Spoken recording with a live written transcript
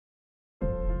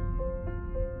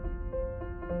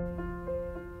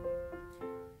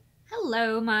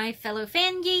Hello, my fellow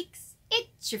fan geeks.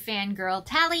 It's your fangirl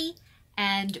Tally,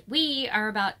 and we are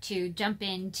about to jump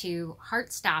into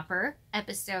Heartstopper,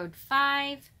 episode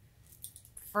 5,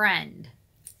 Friend.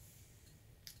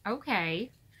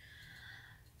 Okay.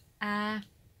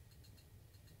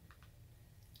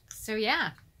 So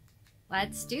yeah,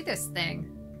 let's do this thing.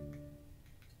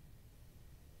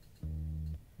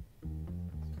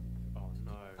 Oh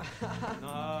no.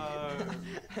 No.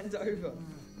 Hand over.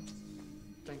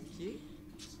 Thank you.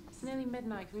 It's nearly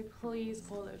midnight. Can we please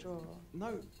call it a draw?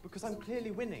 No, because I'm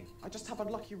clearly winning. I just have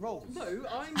unlucky rolls. No,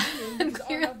 I'm winning because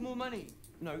I have more money.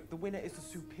 No, the winner is the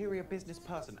superior business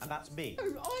person, and that's me. No,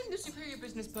 I'm the superior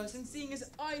business person, seeing as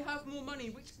I have more money,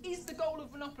 which is the goal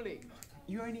of Monopoly.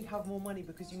 You only have more money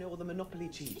because you know all the Monopoly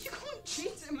cheats. You can't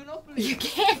cheat at Monopoly. You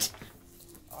can't.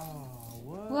 Oh,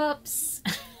 what? Whoops.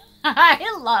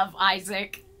 I love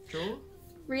Isaac. Draw?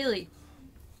 Really.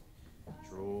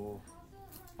 Draw.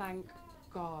 Thank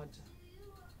God.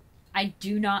 I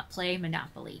do not play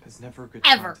Monopoly. There's never a good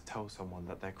Ever. time to tell someone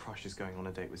that their crush is going on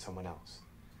a date with someone else.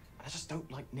 And I just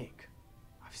don't like Nick.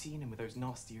 I've seen him with those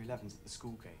nasty 11s at the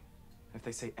school gate. If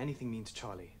they say anything mean to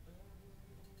Charlie,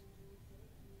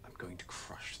 I'm going to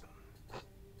crush them.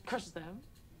 Crush them?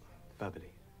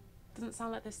 Verbally. Doesn't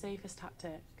sound like the safest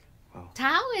tactic. Well,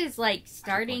 Tao is like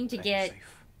starting to get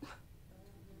safe.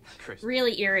 Chris,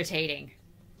 really irritating.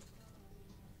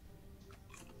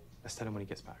 let's tell him when he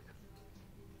gets back.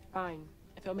 Fine.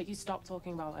 If it'll make you stop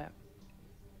talking about it.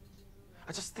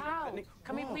 I just think Ow! that Nick...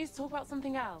 Can we What? please talk about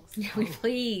something else?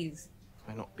 Please.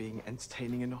 Am I not being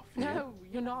entertaining enough for you? No,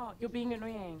 you're not. You're being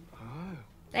annoying. Oh.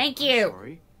 Thank I'm you.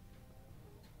 sorry.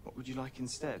 What would you like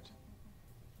instead?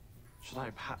 Should I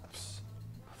perhaps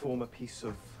perform a piece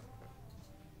of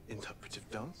interpretive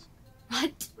dance?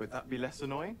 What? Would that be less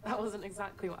annoying? That wasn't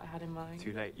exactly what I had in mind.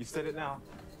 Too late. You've said it now.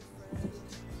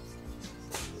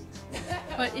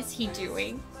 What is he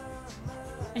doing?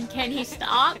 And can he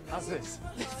stop? How's this?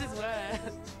 This is where.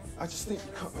 I just think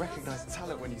you can't recognize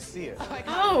talent when you see it. Oh my God,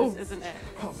 Oh. this isn't it?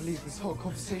 I can't believe this whole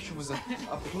conversation was a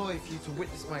ploy for you to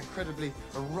witness my incredibly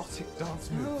erotic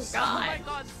dance moves. Oh God. my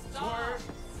God, stop!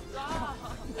 Stop!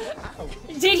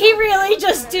 Did he really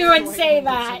just do and say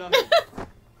that?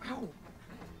 Ow.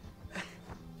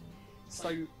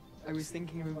 So, I was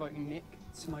thinking of inviting Nick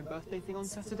to my birthday thing on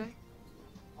Saturday.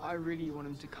 I really want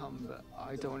him to come, but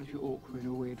I don't want it to be awkward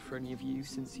or weird for any of you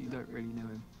since you don't really know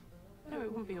him. No, it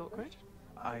wouldn't be awkward.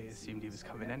 I assumed he was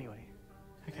coming anyway.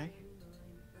 Okay.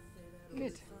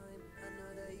 Good.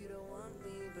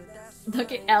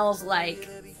 Look at Elle's like,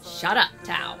 shut up,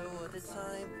 Tao.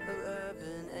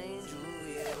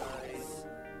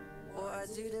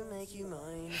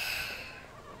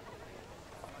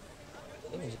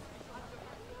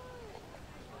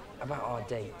 About our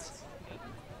date.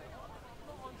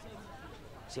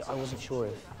 See, I wasn't sure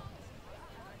if...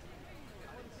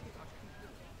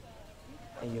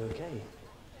 Are you okay?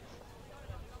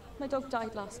 My dog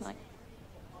died last night.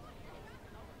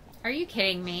 Are you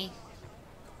kidding me?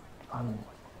 I'm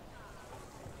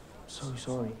so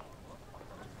sorry.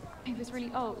 It was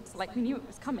really old, like we knew it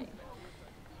was coming.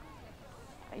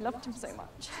 I loved him so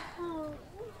much.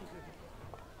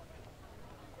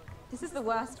 This is the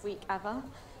worst week ever.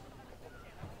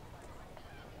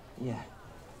 Yeah.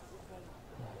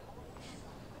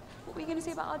 What were you going to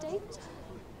say about our date?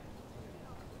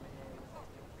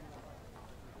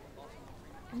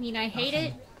 I mean, I hate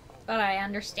it, but I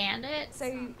understand it.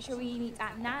 So, shall we meet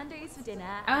at Nando's for dinner?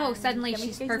 Oh, and suddenly then we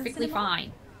she's go to the perfectly cinema?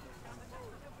 fine.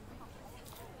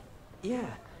 Yeah.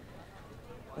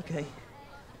 Okay.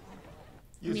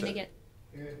 I mean, I get...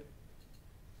 Here.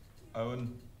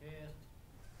 Owen. Here.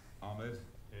 Ahmed.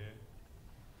 Here.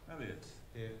 Elliot.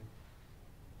 Here.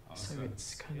 So Arthur.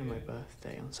 it's kind of my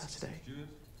birthday on Saturday. Stuart.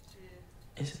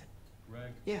 Is it?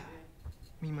 Greg. Yeah.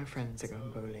 Me and my friends are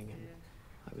going bowling and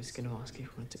I was going to ask if you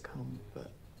wanted to come,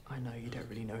 but I know you don't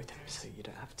really know them, so you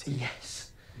don't have to.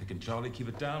 Yes. Nick and Charlie, keep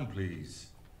it down, please.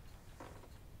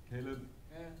 Caleb.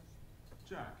 Yeah.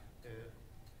 Jack. Here.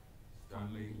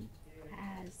 Stanley.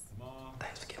 As... Mar.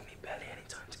 Thanks for giving me barely any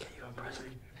time to get you a present.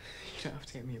 You don't have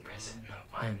to get me a present. No,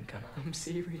 I am gonna. I'm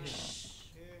serious.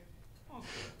 Here. Arthur.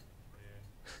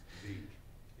 Here. Zeke.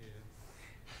 Here.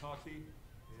 Tati.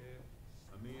 Here.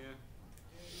 Amir.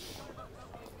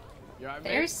 You alright,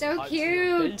 They're mate? so I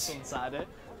cute. date on Saturday.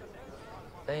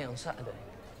 Day on Saturday.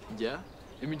 Yeah?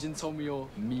 Imogen told me you're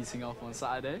meeting up on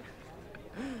Saturday.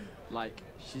 Like,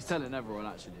 she's telling everyone,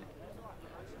 actually.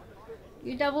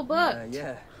 You double booked.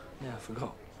 Yeah, I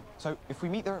forgot. So, if we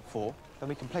meet there at 4, then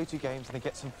we can play 2 games and then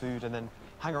get some food and then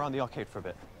hang around the arcade for a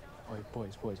bit. Oi,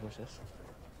 boys, watch this.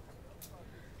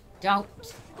 Don't.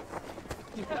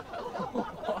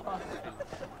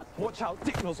 Watch out,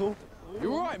 dick nozzle.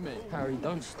 You alright, mate? Harry,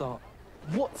 don't start.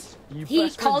 What? He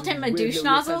called him a douche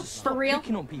nozzle? For real?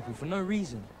 Picking on people for no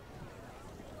reason.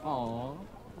 Aw,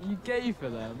 you gay for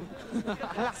them?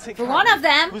 Classic For one of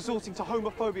them. Resorting to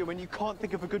homophobia when you can't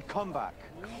think of a good comeback.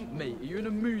 Mate, are you in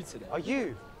a mood today? Are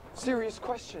you? Serious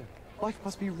question. Life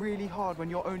must be really hard when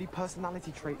your only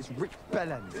personality trait is rich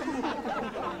bellend.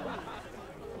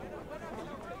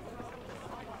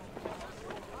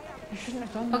 You shouldn't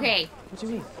have done that. Okay, What do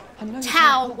you mean? I know you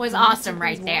Tal can't was help it. awesome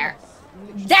right there.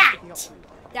 Literally That picking up on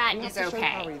you. That We have is to show okay.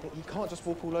 Harry that he can't just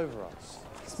walk all over us.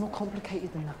 It's more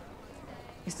complicated than that.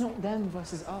 It's not them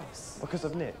versus us. Because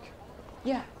of Nick.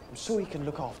 Yeah, I'm sure he can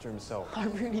look after himself. I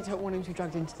really don't want him to be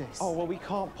dragged into this. Oh, well, we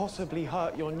can't possibly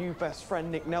hurt your new best friend,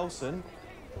 Nick Nelson.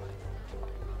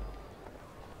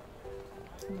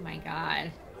 Oh my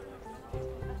god.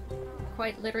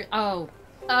 Quite literally. Oh.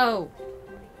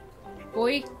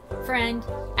 Boyfriend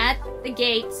at the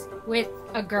gates with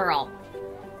a girl.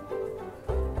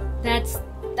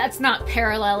 That's not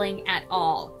paralleling at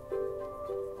all.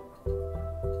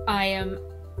 I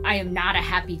am not a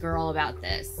happy girl about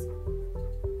this.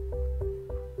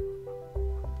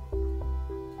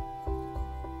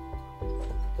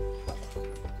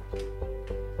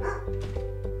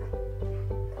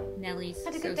 Nellie's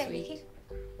Had a so good day, sweet. Vicky.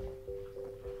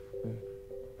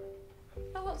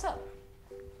 Oh, what's up?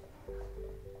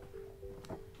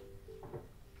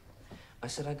 I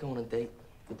said I'd go on a date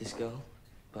with this girl,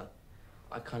 but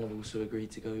I kind of also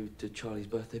agreed to go to Charlie's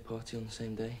birthday party on the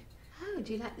same day. Oh,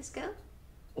 do you like this girl?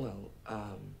 Well,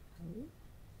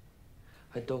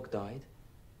 her dog died.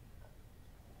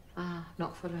 Ah,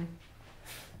 not following.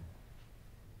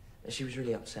 And she was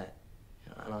really upset,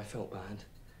 and I felt bad.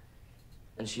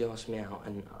 And she asked me out,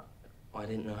 and I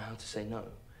didn't know how to say no.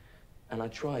 And I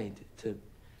tried to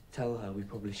tell her we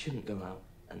probably shouldn't go out,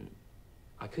 and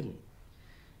I couldn't.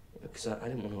 Because I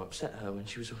didn't want to upset her when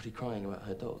she was already crying about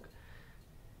her dog.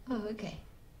 Oh, okay.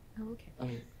 Oh, okay. I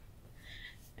mean,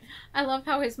 I love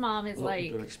how his mom is a lot of like,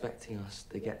 people are expecting us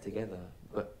to get together,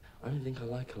 but I don't think I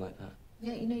like her like that.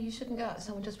 Yeah, you know, you shouldn't go out with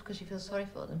someone just because you feel sorry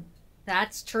for them.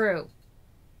 that's true.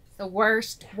 It's the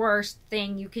worst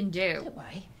thing you can do. Don't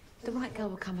worry. The right girl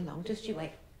will come along. Just you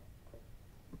wait.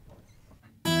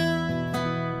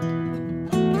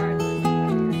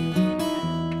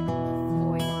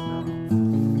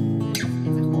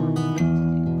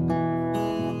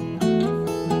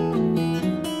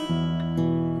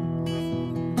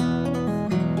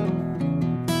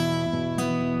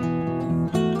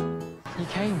 You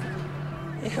came.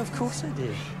 Yeah, of course I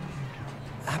did.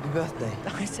 Happy birthday.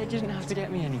 I said you didn't have to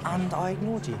get me anything. And I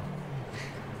ignored you.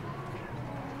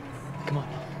 Come on.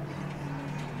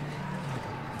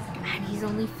 And he's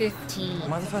only 15.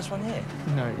 Am I the first one here?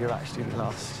 No, you're actually the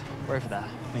last. We're over there,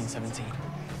 being 17.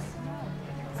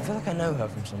 I feel like I know her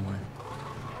from somewhere.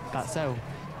 That's Elle.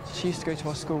 She used to go to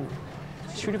our school.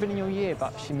 She would have been in your year,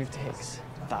 but she moved to Hicks.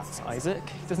 That's Isaac.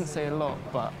 He doesn't say a lot,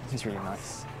 but he's really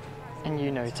nice. And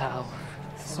you know Tal.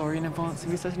 Sorry in advance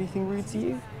if he says anything rude to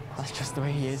you. That's just the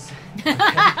way he is.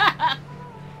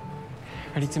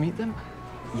 Ready to meet them?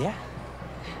 Yeah.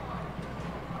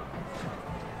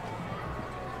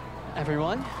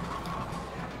 Everyone?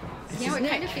 You know, it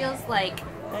kind of feels like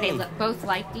they both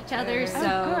liked each other, so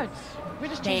Oh, good. We're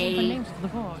just changing the they, names for the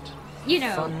board. you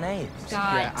know, Fun names.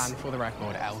 got, Yeah, and for the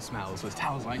record, Elle smells was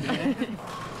Tal's like Can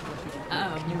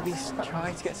you at least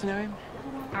try to get to know him?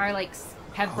 are like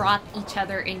have brought each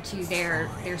other into their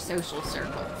social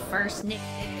circle. First, Nick.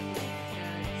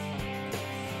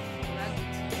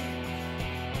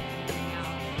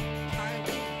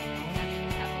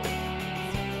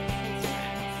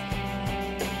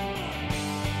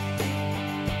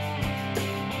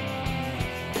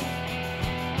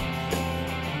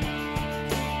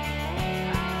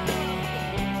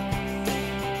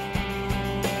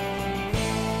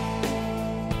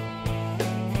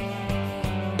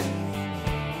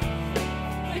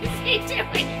 What is he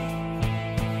doing?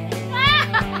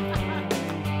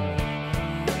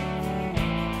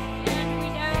 And we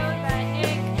know that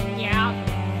Nick, yeah.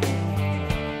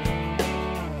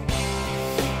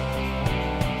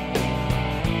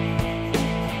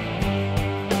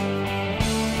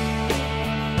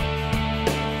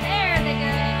 There they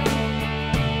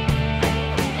go.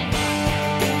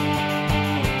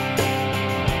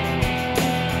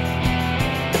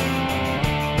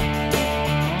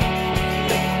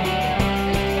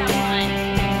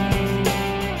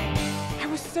 I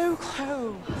was so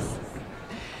close.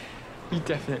 You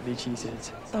definitely cheated.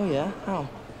 Oh yeah? How?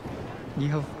 You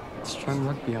have strong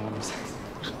rugby arms.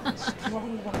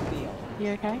 Strong rugby.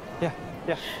 You okay? Yeah.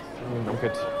 I'm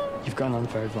good. You've got an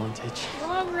unfair advantage.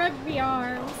 Long rugby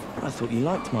arms. I thought you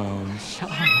liked my arms. Shut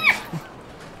up.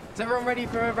 Is everyone ready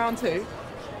for round 2?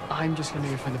 I'm just going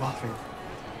to go find the bathroom.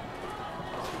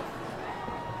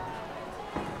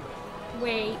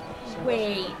 Wait.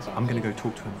 I'm gonna go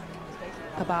talk to him.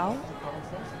 About?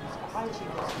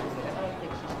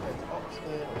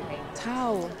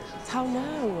 Tal,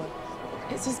 no.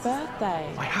 It's his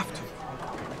birthday. I have to.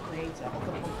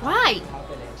 Why?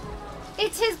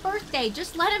 It's his birthday.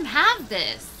 Just let him have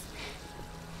this.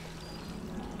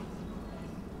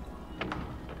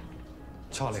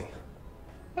 Charlie.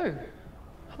 Oh,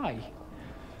 hi.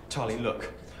 Charlie,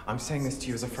 look. I'm saying this to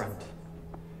you as a friend.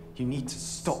 You need to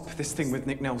stop this thing with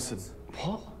Nick Nelson.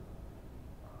 What?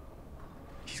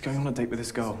 He's going on a date with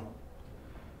this girl.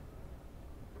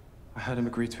 I heard him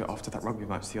agree to it after that rugby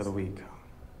match the other week.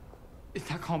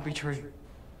 That can't be true.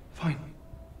 Fine.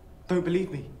 Don't believe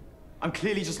me. I'm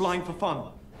clearly just lying for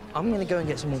fun. I'm gonna go and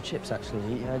get some more chips, actually.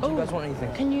 Do you guys want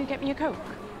anything? Can you get me a Coke?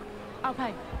 I'll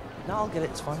pay. No, I'll get it.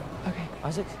 It's fine. Okay.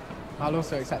 Isaac? I'll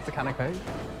also accept a can of Coke.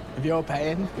 If you're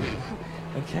paying.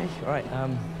 Okay, right.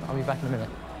 I'll be back in a minute.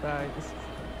 Thanks.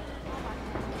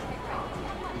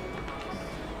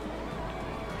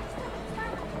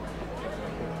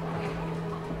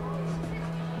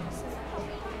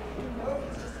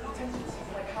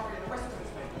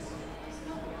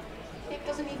 Nick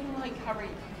doesn't even like Harry.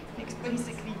 Nick's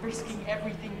basically risking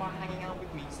everything by hanging out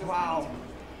with me. So wow.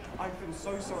 I feel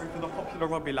so sorry for the popular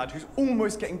rugby lad who's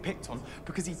almost getting picked on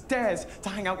because he dares to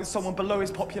hang out with someone below his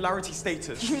popularity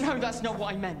status. You know that's not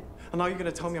what I meant. And now you're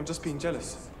going to tell me I'm just being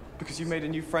jealous because you made a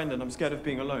new friend and I'm scared of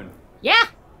being alone. Yeah.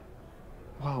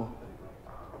 Well,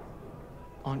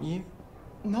 aren't you?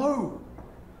 No.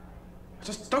 I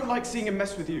just don't like seeing him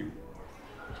mess with you.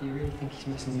 Do you really think he's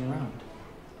messing me around?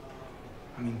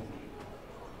 I mean,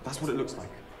 that's what it looks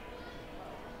like.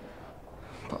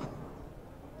 But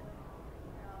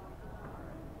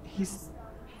he's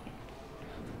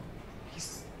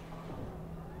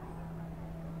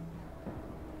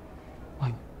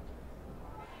my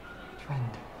friend.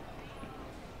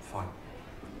 Fine.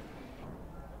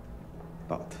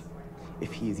 But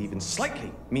if he is even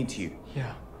slightly mean to you...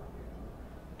 Yeah.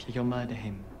 You'll murder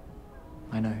him.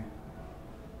 I know.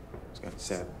 I was going to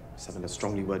say, send a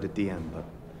strongly worded DM, but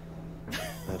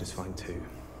murder's fine too.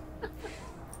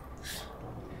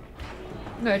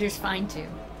 Murder's fine too.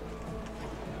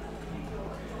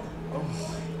 Oh,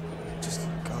 just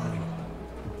go.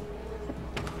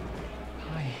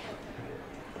 Hi.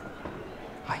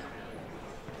 Hi.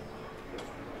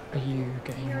 Are you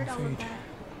getting your food?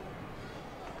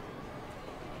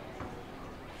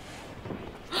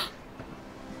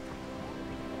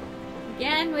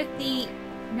 Again with the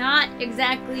not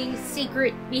exactly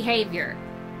secret behavior.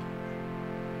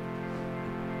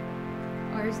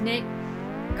 Or has Nick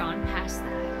gone past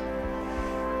that?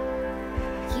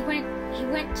 He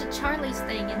went to Charlie's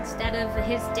thing instead of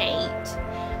his date,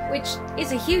 which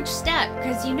is a huge step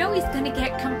because you know he's gonna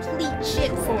get complete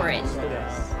shit for it.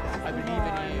 Yes. I believe in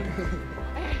you.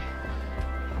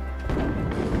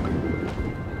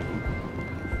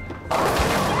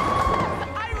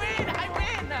 I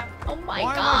win! Oh my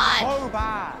Why god! am I so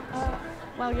bad?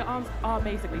 Well, your arms are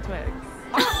basically twigs.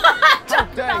 How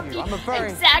dare you? I'm a very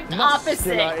exact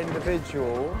muscular opposite.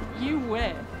 individual. You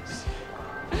wish.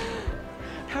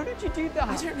 How did you do that?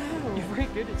 I don't know. You're very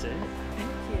good at it.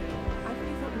 Thank you. I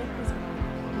really thought Nick was going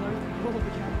to roll the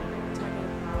camera to make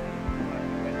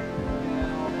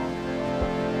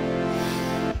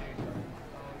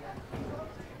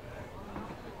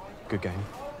it Good game.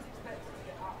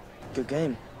 Good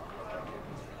game.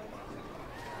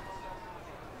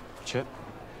 Chip?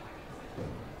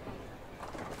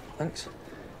 Thanks.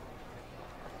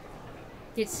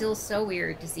 It's still so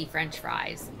weird to see French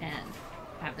fries and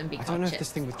have them be I called don't know if chips.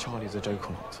 this thing with Charlie is a joke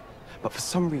or not, but for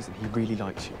some reason he really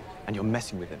likes you, and you're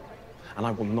messing with him, and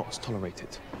I will not tolerate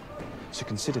it. So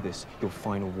consider this your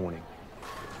final warning.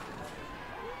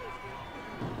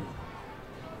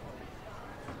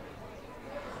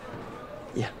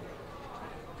 Yeah.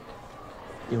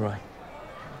 You're right.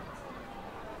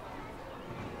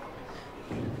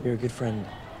 You're a good friend.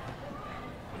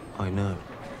 I know.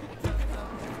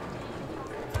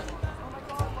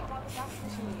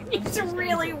 It's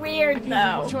really weird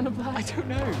though. Do you want to play? I don't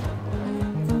know.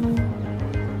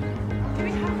 Do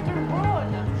we have to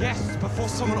run? Yes, before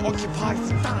someone occupies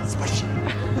the dance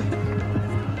machine.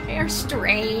 They're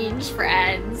strange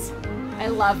friends. I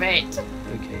love it.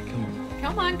 Okay, come on.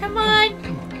 Come on, come on.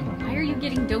 Come on, come on. Why are you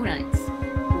getting donuts?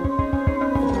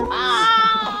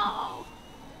 Oh!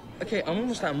 Okay, I'm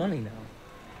almost out of money now.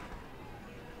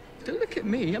 Don't look at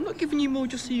me. I'm not giving you more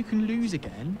just so you can lose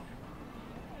again.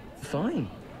 Fine.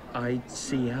 I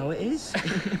see how it is.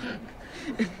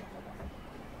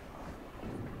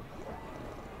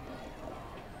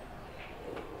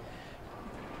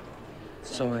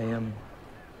 So I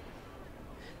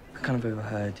kind of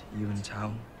overheard you and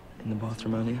Tal in the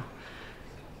bathroom earlier.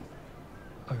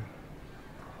 Oh.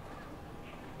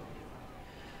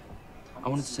 I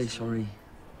wanted to say sorry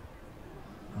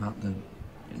about the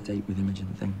date with Imogen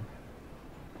thing.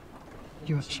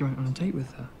 You actually went on a date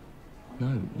with her?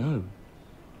 No.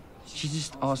 She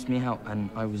just asked me out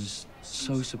and I was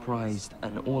so surprised,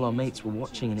 and all our mates were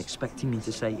watching and expecting me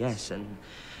to say yes, and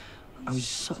I was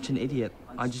such an idiot.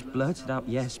 I just blurted out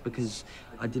yes because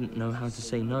I didn't know how to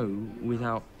say no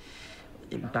without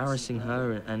embarrassing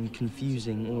her and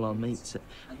confusing all our mates.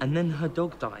 And then her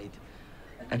dog died,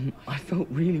 and I felt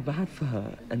really bad for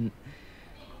her, and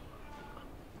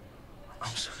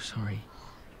I'm so sorry.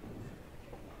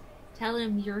 Tell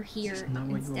him you're here Isn't that what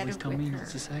you instead always of tell with me her. not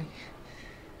to say?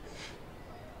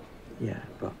 Yeah,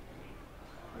 but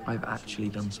I've actually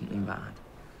done something bad.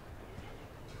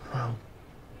 Well,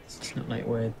 it's not like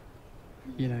we're,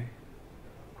 you know,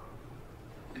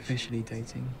 officially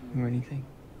dating or anything.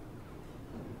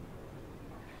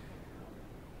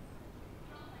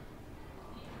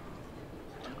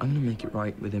 I'm gonna make it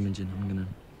right with Imogen. I'm gonna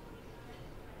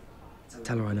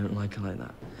tell her I don't like her like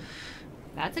that.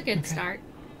 That's a good start.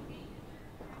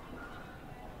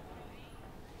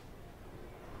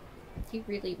 He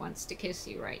really wants to kiss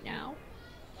you right now.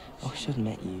 I should have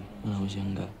met you when I was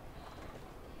younger.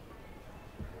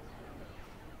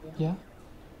 Yeah?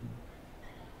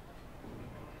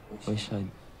 Wish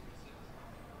I'd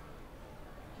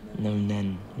known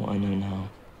then what I know now.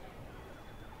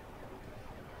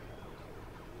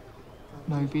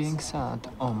 No being sad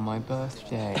on my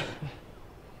birthday.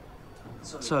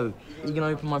 So, you gonna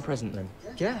open my present then?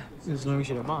 Yeah, as long as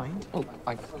you don't mind. Oh,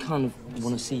 I kind of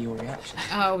want to see your reaction.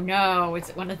 Oh no, is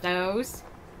it one of those?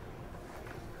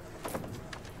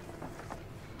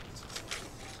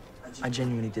 I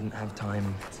genuinely didn't have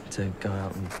time to go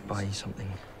out and buy you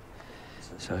something.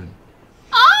 So...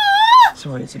 Ah!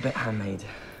 Sorry, it's a bit handmade.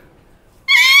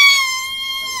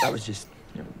 That was just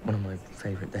one of my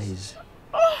favourite days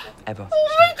ever. Oh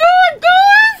my god,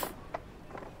 guys!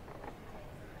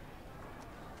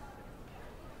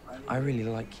 I really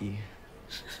like you.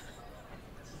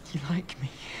 You like me?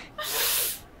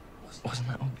 Wasn't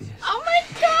that obvious? Oh my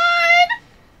god!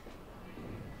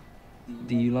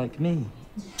 Do you like me?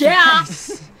 Yeah!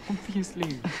 Yes,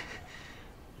 obviously.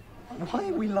 Why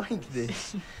are we like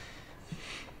this?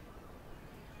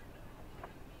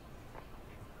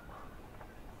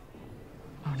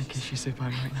 I want to kiss you so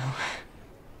bad right now.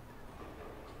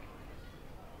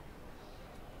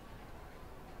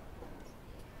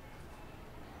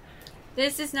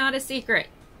 This is not a secret.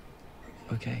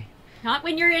 Okay, Not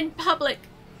when you're in public.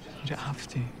 You don't have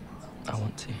to. I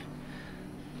want to.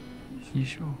 You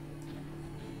sure?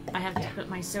 I have to put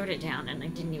my soda down and I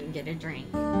didn't even get a drink.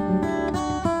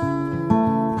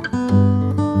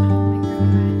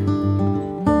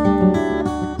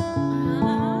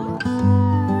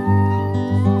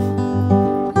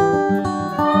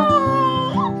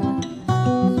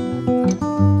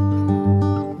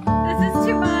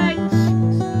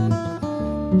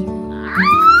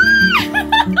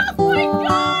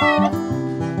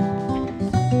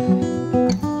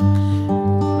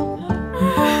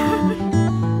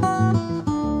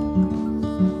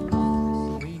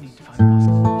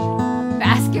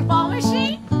 Basketball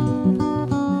machine?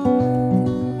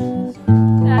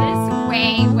 That is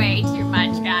way, way too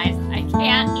much, guys. I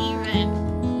can't even.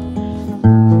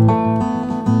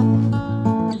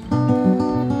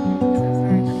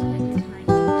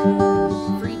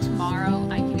 Free tomorrow,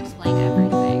 I can explain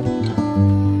everything.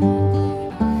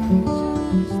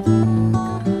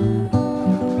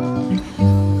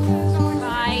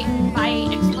 By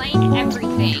explain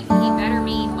everything, he better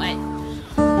mean what.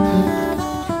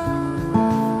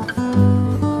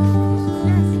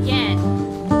 Again,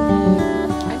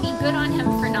 I mean, good on him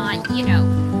for not, you know,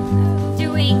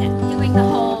 doing the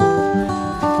whole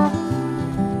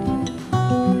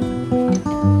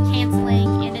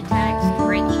canceling in a text,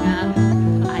 breaking up.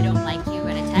 I don't like you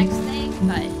in a text thing,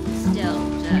 but still,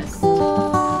 just no,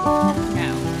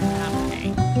 not okay.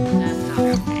 That's not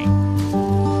okay.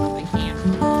 I can't.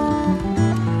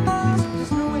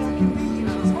 There's no way I can be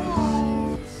here.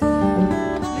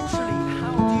 Literally,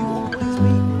 how do you always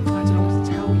leave? I don't know what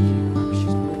to tell you. I was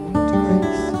just born to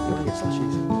Grace. You want to get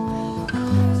slushies?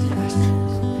 Yes.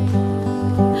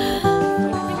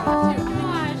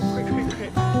 Quick, quick,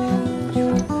 quick.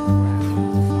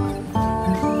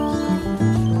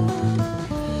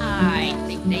 I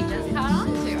think they just caught on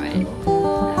to it.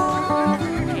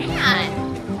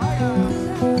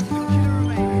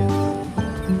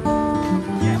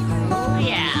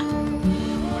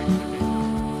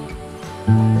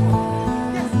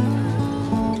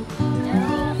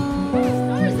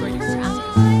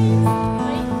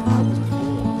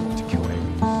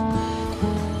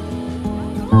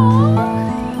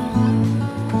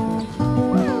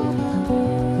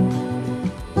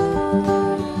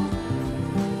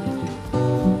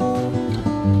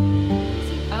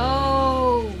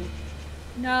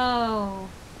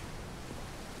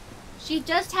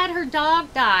 just had her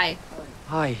dog die.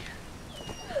 Hi.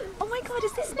 Oh my god,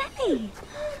 is this Nellie?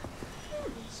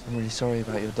 I'm really sorry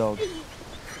about your dog. I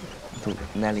thought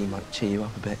Nellie might cheer you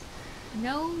up a bit.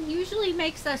 No, usually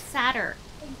makes us sadder.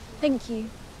 Thank you.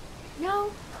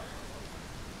 No.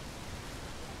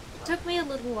 Took me a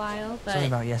little while, but Sorry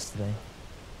about yesterday.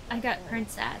 I got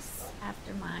Princess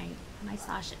after my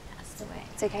Sasha passed away.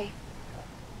 It's okay.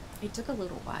 It took a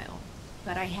little while,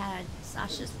 but I had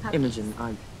Sasha's puppy, Imogen,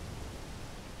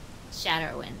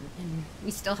 Shadow, and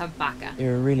we still have Baka.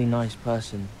 you're a really nice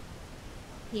person.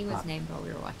 He was named while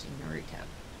we were watching Naruto.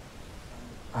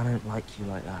 I don't like you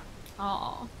like that.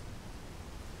 Aw.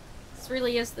 This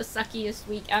really is the suckiest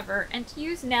week ever, and to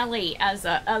use Nellie as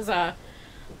a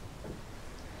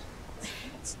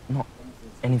It's not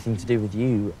anything to do with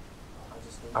you.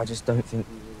 I just don't think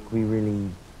we really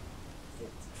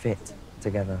fit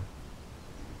together.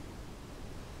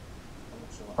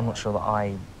 I'm not sure that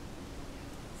I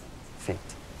fit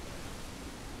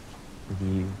with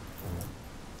you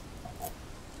or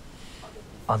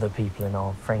other people in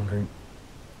our friend group.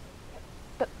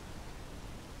 But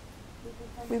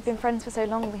we've been friends for so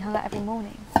long, we hung out every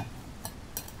morning.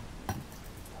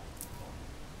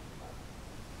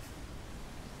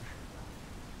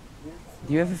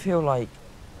 Do you ever feel like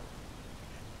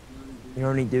you're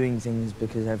only doing things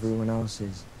because everyone else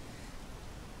is?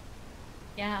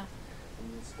 Yeah.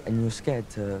 And you're scared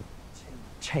to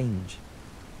change?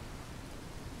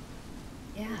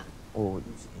 Yeah. Or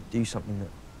do something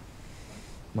that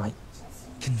might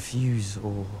confuse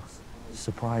or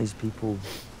surprise people?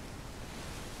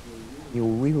 Your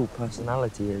real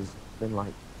personality has been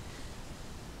like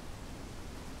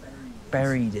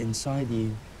buried inside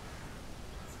you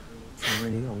for a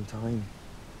really long time.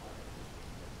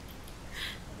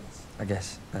 I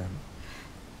guess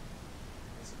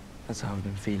that's how I've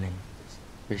been feeling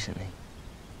recently.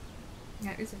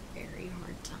 That was a very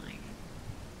hard time.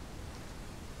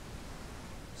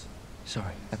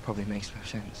 Sorry, that probably makes no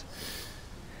sense.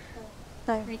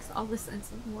 No. It makes all the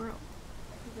sense in the world.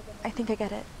 I think I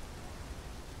get it.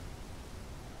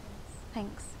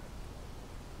 Thanks.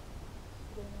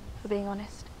 For being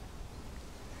honest.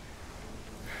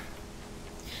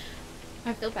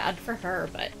 I feel bad for her,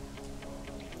 but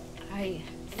I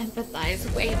empathize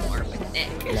way more with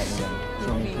Nick.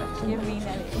 Give me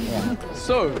Nelly. Yeah.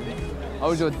 So, how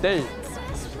was your date?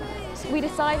 We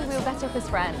decided we were better off as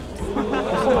friends.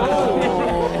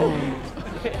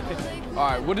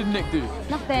 Alright, what did Nick do?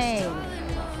 Nothing.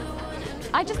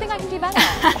 I just think I can do better.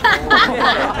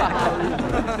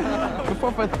 You're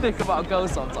proper thick about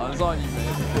girls sometimes, aren't you, mate?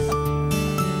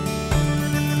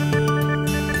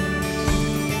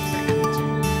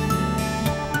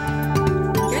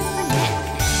 Good for Nick.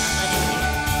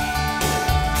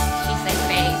 She said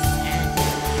face, and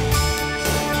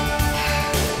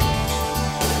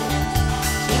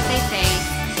she said face,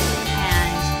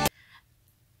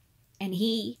 and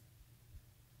he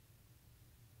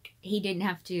didn't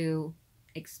have to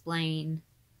explain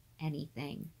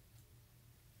anything.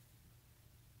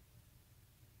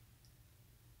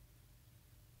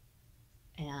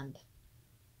 And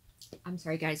I'm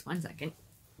sorry guys, 1 second.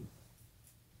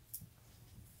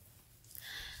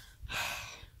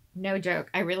 No joke,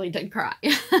 I really did cry.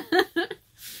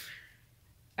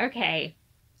 Okay.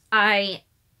 I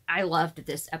loved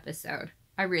this episode.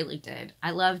 I really did.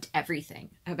 I loved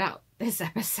everything about this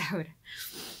episode.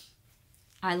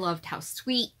 I loved how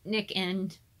sweet Nick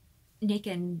and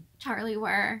Charlie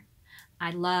were. I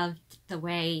loved the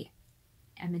way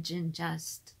Imogen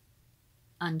just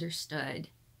understood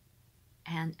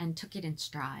and took it in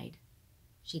stride.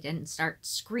 She didn't start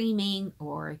screaming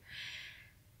or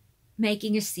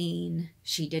making a scene.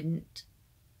 She didn't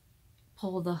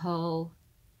pull the whole,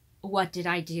 what did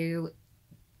I do?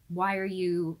 Why are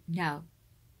you? No,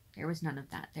 there was none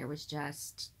of that. There was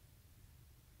just,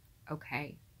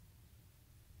 okay.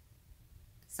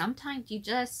 Sometimes you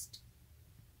just,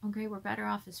 okay, we're better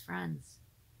off as friends.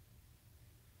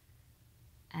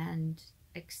 And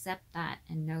accept that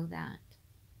and know that.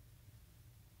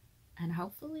 And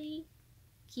hopefully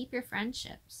keep your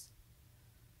friendships.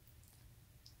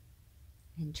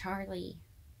 And Charlie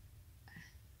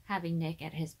having Nick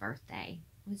at his birthday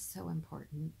was so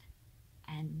important.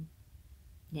 And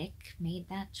Nick made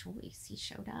that choice. He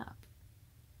showed up.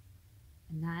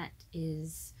 And that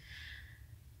is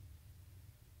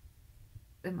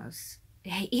the most,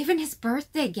 even his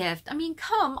birthday gift. I mean,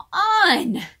 come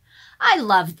on. I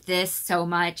loved this so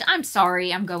much. I'm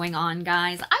sorry I'm going on,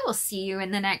 guys. I will see you in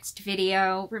the next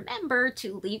video. Remember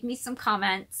to leave me some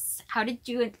comments. How did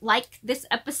you like this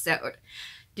episode?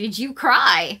 Did you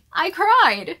cry? I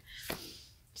cried.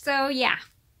 So yeah,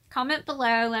 Comment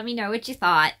below. Let me know what you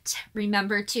thought.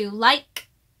 Remember to like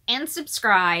and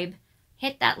subscribe.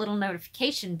 Hit that little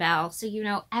notification bell so you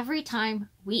know every time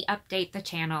we update the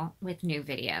channel with new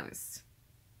videos.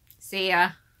 See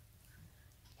ya.